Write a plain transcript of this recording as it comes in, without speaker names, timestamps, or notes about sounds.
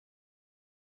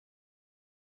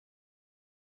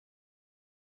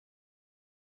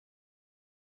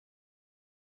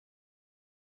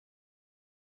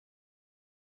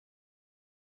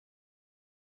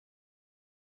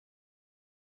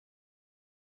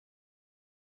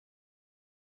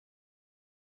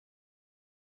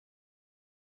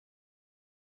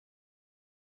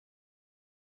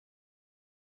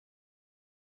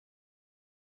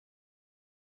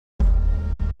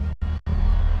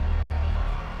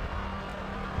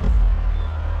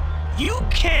You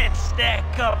can't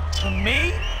stack up to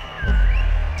me.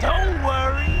 Don't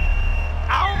worry,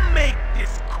 I'll make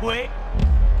this quick.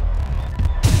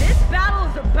 This battle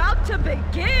is about to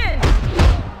begin!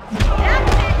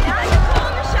 That's it, now you're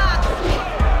calling the shots!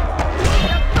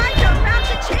 The fights are about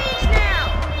to change now!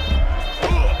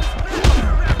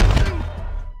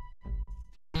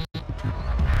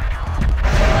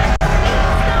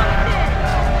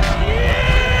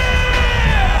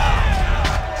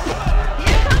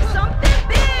 Here comes something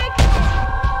big!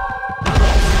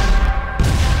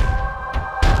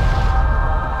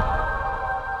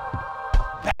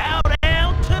 Bow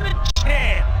down to the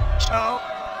champ, chump.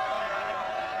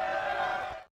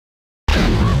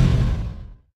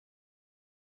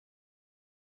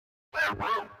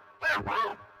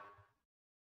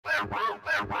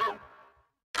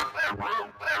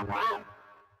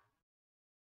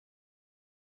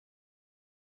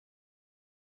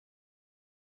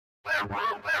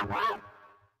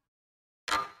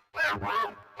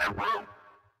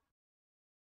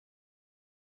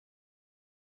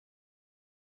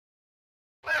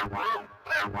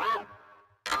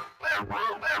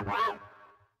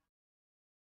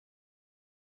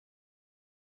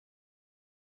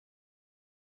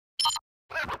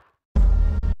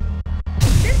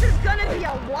 This is gonna be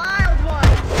a wild one!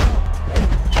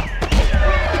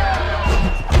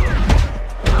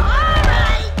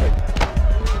 Alright!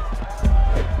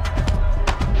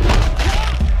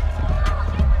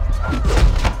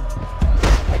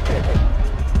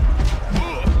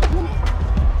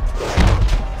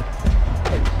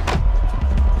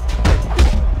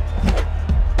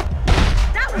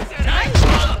 That was tight!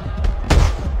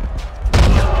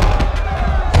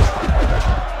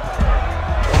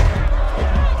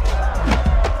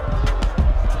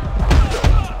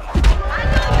 I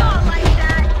know y'all like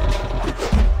that!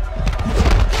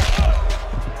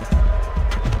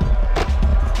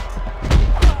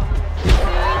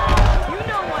 You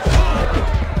know what?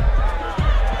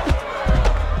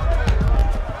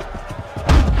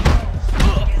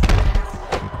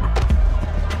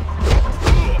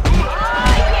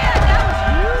 Oh yeah, that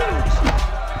was huge!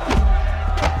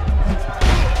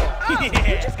 Oh,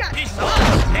 you just got This caught.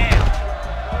 all down.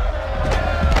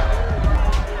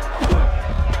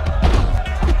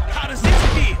 How does this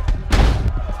feel?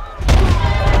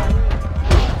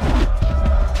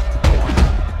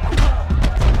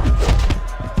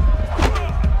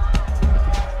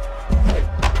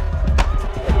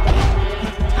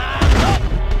 Time up.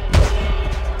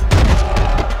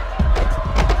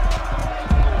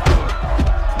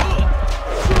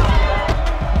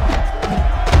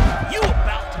 You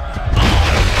about to be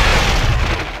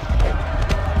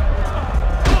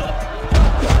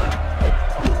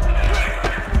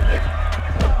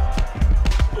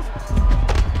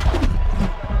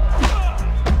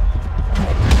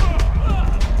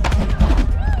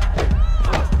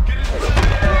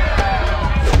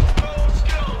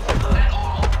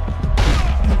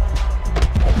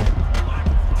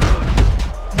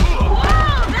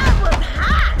Wow, that was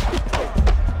hot!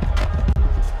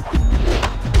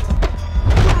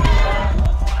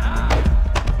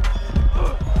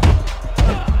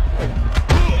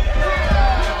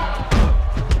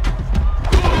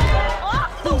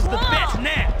 Off the Who's the wall! best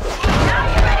now? Now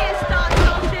you ready to start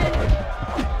something?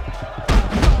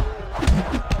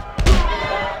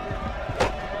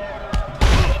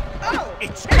 Oh,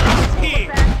 It's that was up cool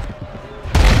here. effect.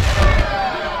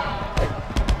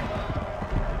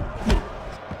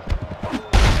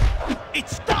 It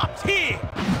stops here.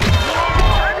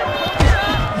 Time to pull it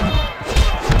up.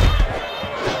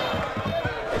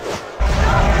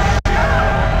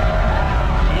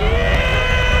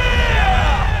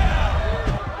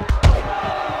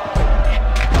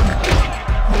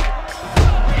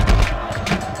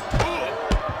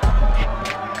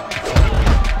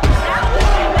 That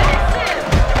was massive.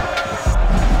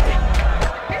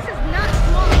 This is not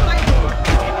small fighting.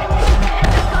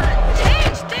 This is gonna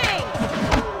change things.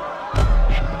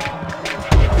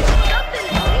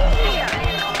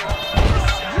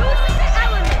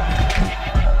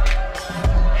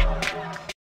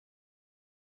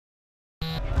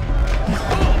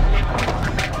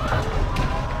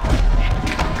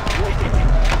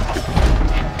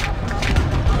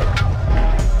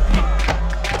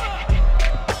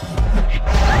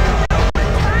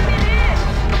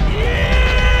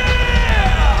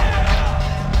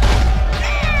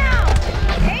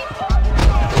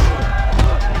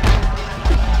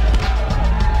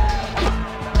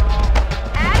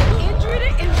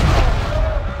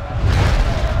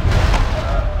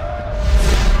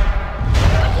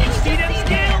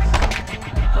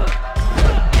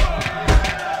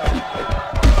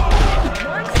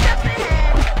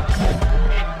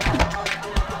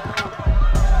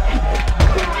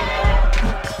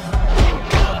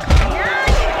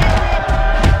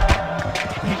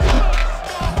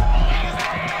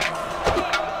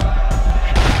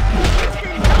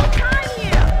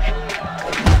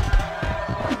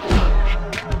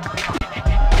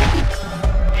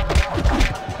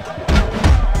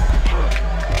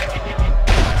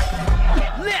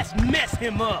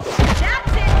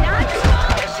 That's it, now you're